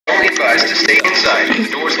advised to stay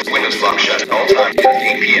inside. Doors and windows locked shut at all times at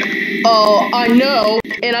 8 p.m. Oh, I know,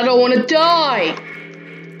 and I don't want to die.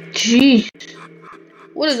 Jeez.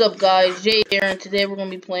 What is up, guys? Jay here, and today we're gonna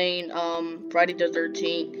be playing Friday the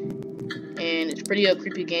 13th, and it's pretty a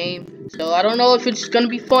creepy game. So I don't know if it's gonna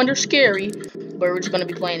be fun or scary, but we're just gonna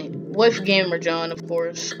be playing it. Wife gamer John, of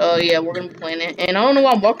course. Yeah, we're gonna be playing it, and I don't know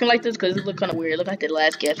why I'm walking like this because it look kind of weird. Look like the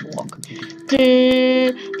last gas walk. Oh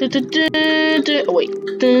wait.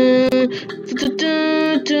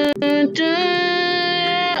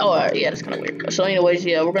 Oh yeah, that's kind of weird. So anyways,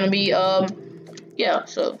 yeah, we're gonna be yeah,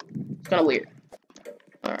 so it's kind of weird.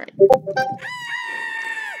 Alright.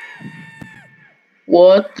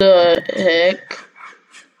 What the heck?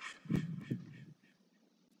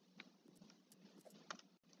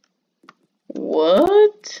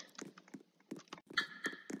 What?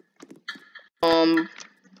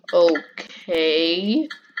 Okay.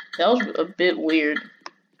 That was a bit weird.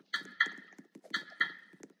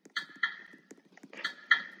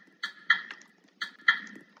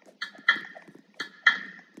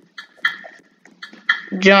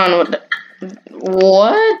 John,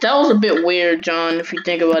 what? That was a bit weird, John, if you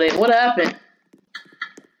think about it. What happened?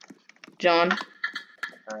 John?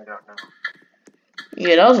 I don't know.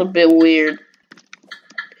 Yeah, that was a bit weird.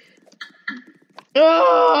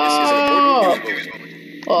 Oh! This is an important news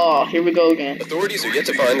moment. Oh, here we go again. Authorities are yet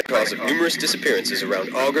to find the cause of numerous disappearances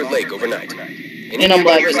around Auger Lake overnight. Any And I'm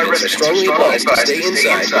like, residents are strongly advised to stay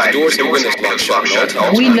inside with doors and windows locked shut at all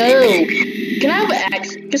times. we know. Can I have an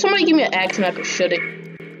axe? Can somebody give me an axe and I can shut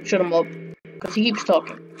him up? Because he keeps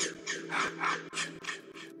talking.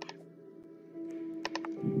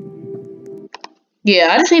 Yeah,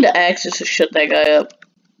 I just need an axe just to shut that guy up.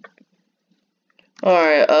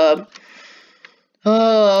 Alright,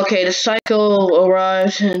 okay, the cycle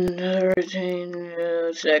arrives in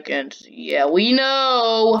 13 seconds. Yeah, we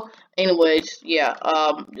know! Anyways, yeah,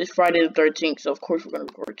 it's Friday the 13th, so of course we're gonna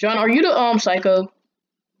record. John, are you the, psycho?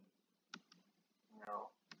 No.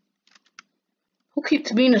 Who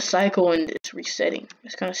keeps being a psycho and it's resetting?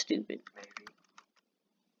 It's kind of stupid. Maybe.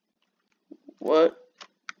 What?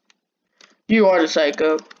 You are the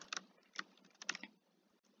psycho.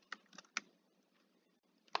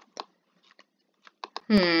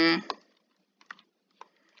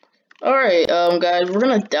 Alright, guys, we're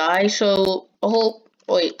gonna die, so,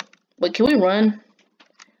 wait, can we run?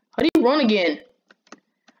 How do you run again?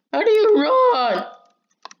 How do you run?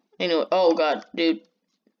 Anyway, oh god, dude.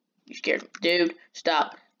 You scared me. Dude,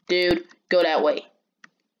 stop. Dude, go that way.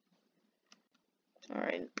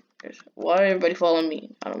 Alright, why everybody following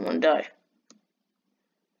me? I don't want to die.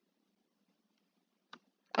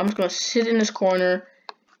 I'm just gonna sit in this corner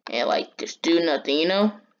and, like, just do nothing, you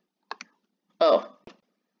know? Oh.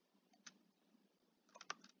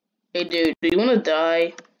 Hey, dude, do you want to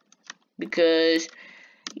die? Because,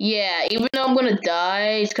 yeah, even though I'm gonna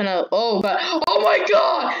die, it's kind of, oh god, oh my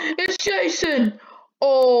god, it's Jason!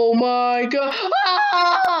 Oh my god,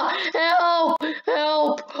 ah! Help,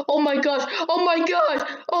 help, oh my gosh, oh my gosh,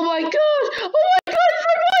 oh my gosh, oh my gosh,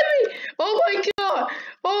 revive me! Oh my god,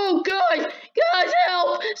 oh god, guys,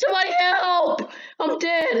 help, somebody help! I'm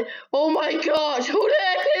dead, oh my gosh, who the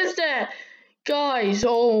heck is that? Guys,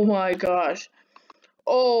 oh my gosh.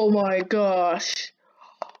 Oh my gosh.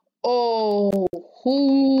 Oh,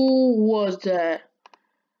 who was that?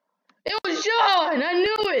 It was John! I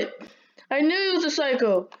knew it! I knew he was a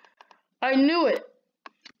psycho. I knew it.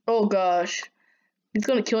 Oh gosh. He's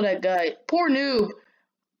gonna kill that guy. Poor noob.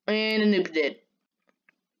 And the noob's dead.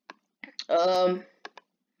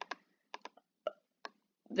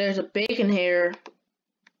 There's a bacon here.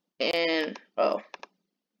 And, oh.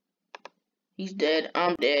 He's dead.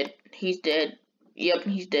 I'm dead. He's dead. Yep,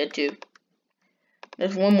 he's dead too.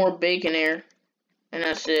 There's one more bacon there, and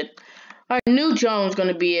that's it. I knew John was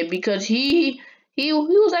gonna be it because he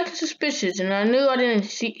was acting suspicious, and I knew I didn't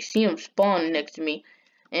see him spawn next to me,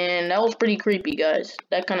 and that was pretty creepy, guys.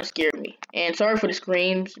 That kind of scared me. And sorry for the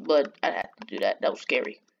screams, but I had to do that. That was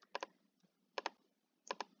scary.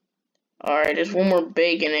 All right, there's one more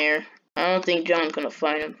bacon there. I don't think John's gonna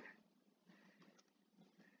find him.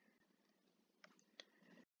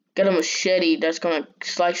 Got a machete that's gonna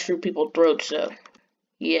slice through people's throats, so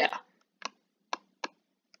yeah.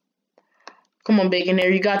 Come on, Bacon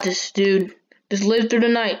Air, you got this, dude. Just live through the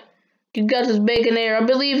night. You got this, Bacon Air. I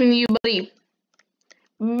believe in you, buddy.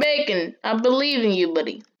 Bacon, I believe in you,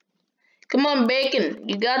 buddy. Come on, Bacon,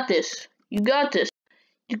 you got this. You got this.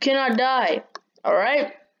 You cannot die.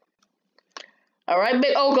 Alright? Alright,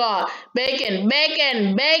 oh god. Bacon,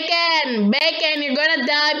 Bacon, Bacon, Bacon, you're gonna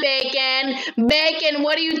die, Bacon. Bacon,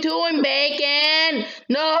 what are you doing, Bacon?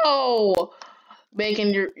 No!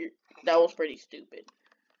 Bacon, That was pretty stupid.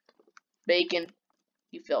 Bacon,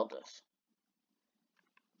 you failed us.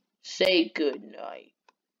 Say good night.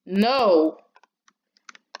 No!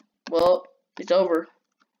 Well, it's over.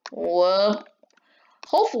 Well,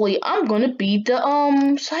 hopefully I'm gonna beat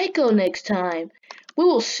the psycho next time. We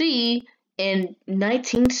will see in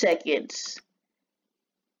 19 seconds.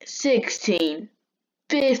 16,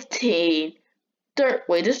 15, 30.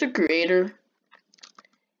 Wait, this is the creator.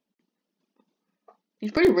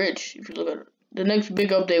 He's pretty rich if you look at it. The next big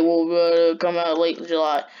update will come out late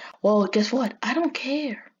July. Well, guess what? I don't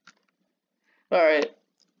care. Alright.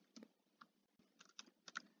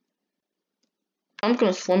 I'm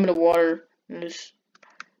gonna swim in the water and just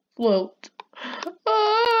float.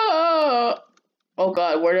 Ah! Oh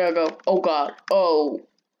god, where did I go? Oh god. Oh.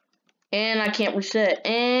 And I can't reset.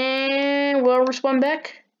 And will I respawn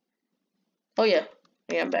back? Oh yeah.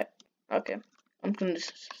 Yeah, I'm back. Okay. I'm gonna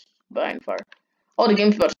just bind fire. Oh, the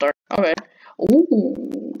game's about to start. Okay.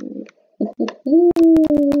 Ooh.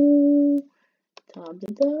 Ooh. Time to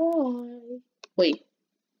die. Wait.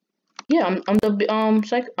 Yeah,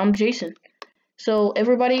 I'm Jason. So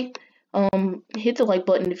everybody, hit the like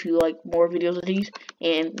button if you like more videos of these.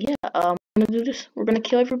 And yeah, I'm gonna do this. We're gonna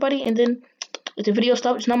kill everybody, and then if the video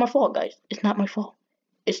stops, it's not my fault, guys. It's not my fault.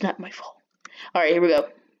 It's not my fault. All right, here we go.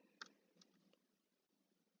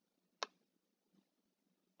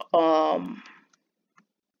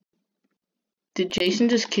 Did Jason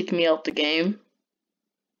just kick me out the game?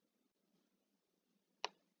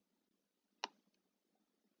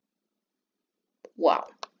 Wow.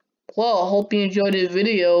 Well, I hope you enjoyed this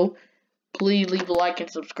video. Please leave a like and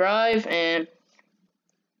subscribe, and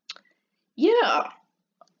yeah,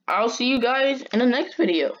 I'll see you guys in the next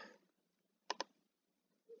video.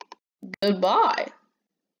 Goodbye.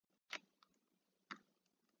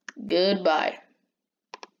 Goodbye.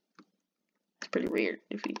 It's pretty weird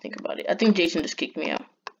if you think about it. I think Jason just kicked me out.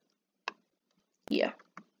 Yeah.